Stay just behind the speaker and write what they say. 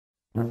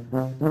Hi,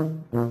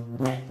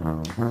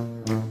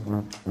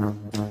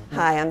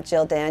 I'm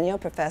Jill Daniel,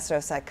 Professor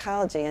of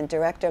Psychology and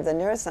Director of the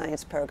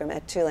Neuroscience Program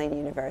at Tulane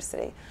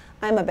University.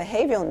 I'm a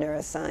behavioral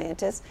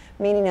neuroscientist,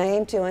 meaning I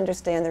aim to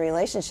understand the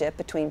relationship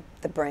between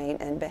the brain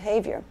and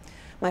behavior.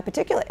 My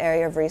particular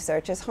area of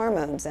research is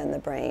hormones and the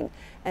brain,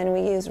 and we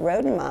use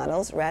rodent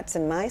models, rats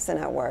and mice, in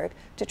our work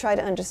to try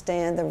to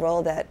understand the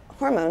role that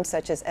hormones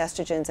such as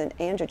estrogens and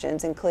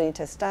androgens, including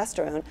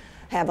testosterone,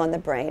 have on the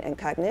brain and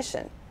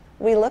cognition.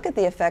 We look at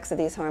the effects of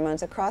these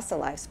hormones across the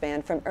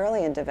lifespan, from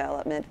early in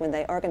development when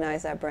they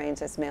organize our brains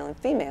as male and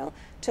female,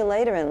 to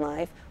later in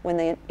life when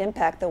they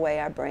impact the way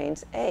our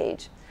brains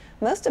age.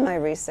 Most of my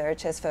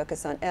research has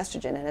focused on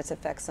estrogen and its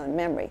effects on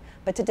memory,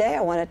 but today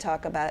I want to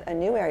talk about a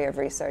new area of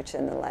research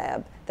in the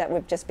lab that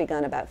we've just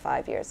begun about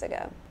 5 years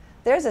ago.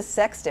 There's a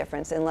sex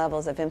difference in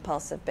levels of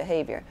impulsive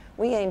behavior.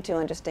 We aim to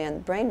understand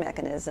the brain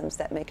mechanisms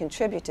that may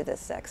contribute to this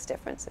sex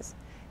differences.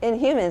 In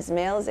humans,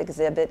 males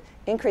exhibit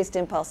increased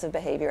impulsive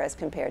behavior as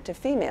compared to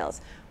females.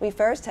 We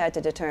first had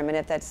to determine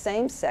if that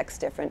same sex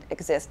difference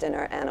exists in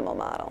our animal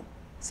model.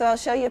 So I'll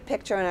show you a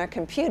picture on our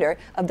computer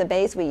of the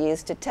maze we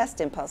used to test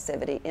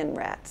impulsivity in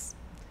rats.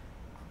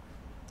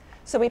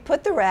 So we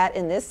put the rat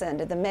in this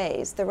end of the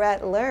maze. The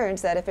rat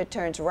learns that if it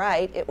turns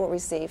right, it will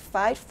receive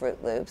 5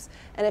 Fruit Loops,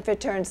 and if it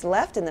turns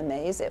left in the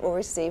maze, it will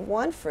receive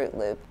 1 Fruit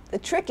Loop. The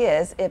trick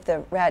is, if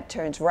the rat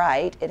turns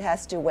right, it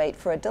has to wait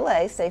for a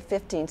delay, say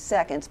 15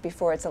 seconds,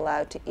 before it's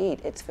allowed to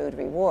eat its food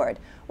reward.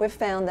 We've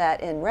found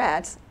that in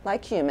rats,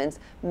 like humans,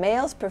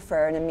 males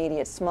prefer an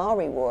immediate small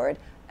reward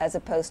as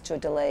opposed to a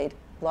delayed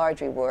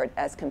large reward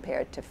as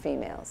compared to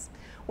females.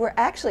 We're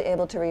actually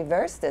able to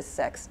reverse this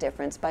sex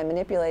difference by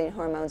manipulating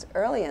hormones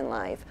early in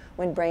life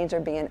when brains are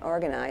being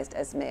organized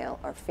as male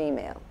or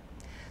female.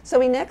 So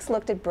we next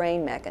looked at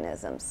brain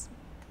mechanisms.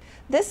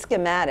 This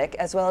schematic,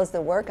 as well as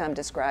the work I'm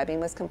describing,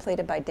 was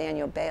completed by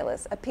Daniel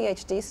Bayless, a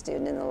PhD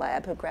student in the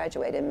lab who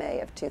graduated in May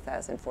of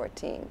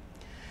 2014.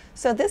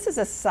 So this is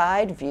a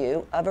side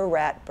view of a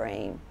rat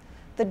brain.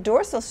 The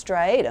dorsal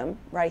striatum,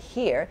 right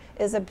here,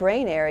 is a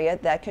brain area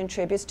that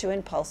contributes to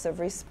impulsive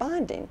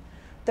responding.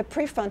 The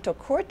prefrontal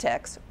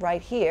cortex,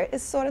 right here,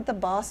 is sort of the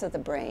boss of the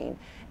brain,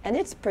 and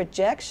its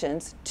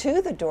projections to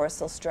the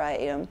dorsal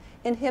striatum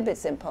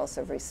inhibits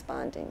impulsive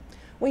responding.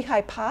 We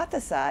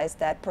hypothesize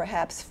that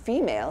perhaps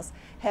females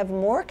have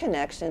more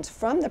connections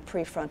from the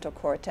prefrontal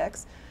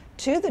cortex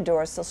to the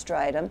dorsal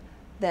striatum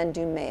than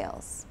do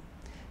males.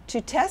 To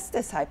test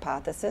this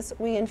hypothesis,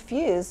 we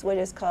infuse what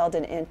is called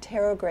an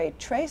anterograde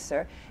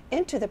tracer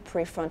into the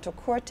prefrontal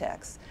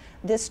cortex.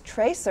 This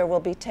tracer will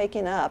be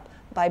taken up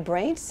by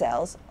brain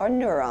cells or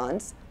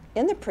neurons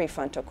in the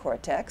prefrontal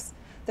cortex.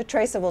 The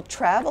tracer will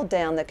travel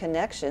down the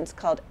connections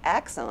called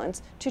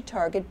axons to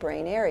target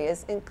brain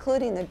areas,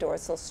 including the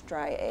dorsal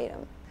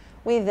striatum.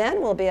 We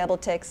then will be able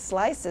to take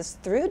slices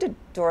through the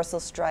dorsal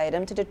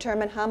striatum to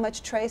determine how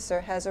much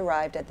tracer has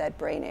arrived at that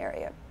brain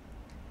area.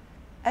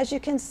 As you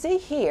can see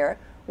here,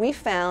 we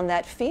found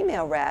that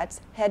female rats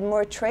had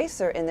more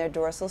tracer in their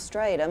dorsal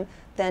striatum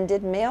than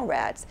did male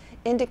rats,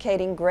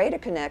 indicating greater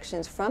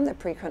connections from the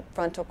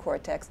prefrontal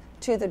cortex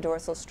to the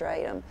dorsal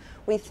striatum.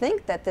 We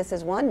think that this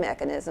is one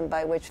mechanism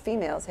by which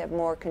females have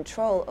more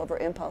control over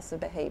impulsive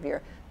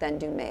behavior than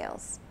do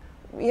males.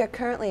 We are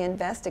currently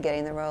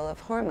investigating the role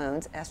of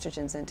hormones,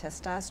 estrogens and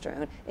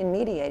testosterone, in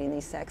mediating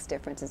these sex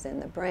differences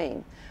in the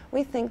brain.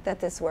 We think that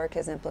this work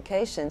has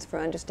implications for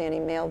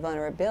understanding male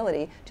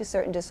vulnerability to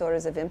certain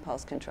disorders of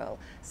impulse control,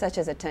 such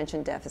as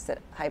attention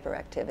deficit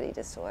hyperactivity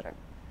disorder.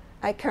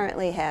 I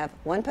currently have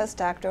 1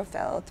 postdoctoral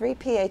fellow, 3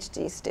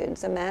 PhD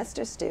students, a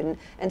master's student,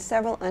 and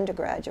several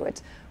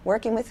undergraduates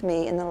working with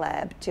me in the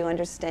lab to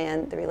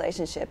understand the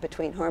relationship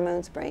between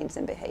hormones, brains,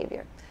 and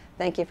behavior.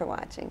 Thank you for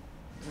watching.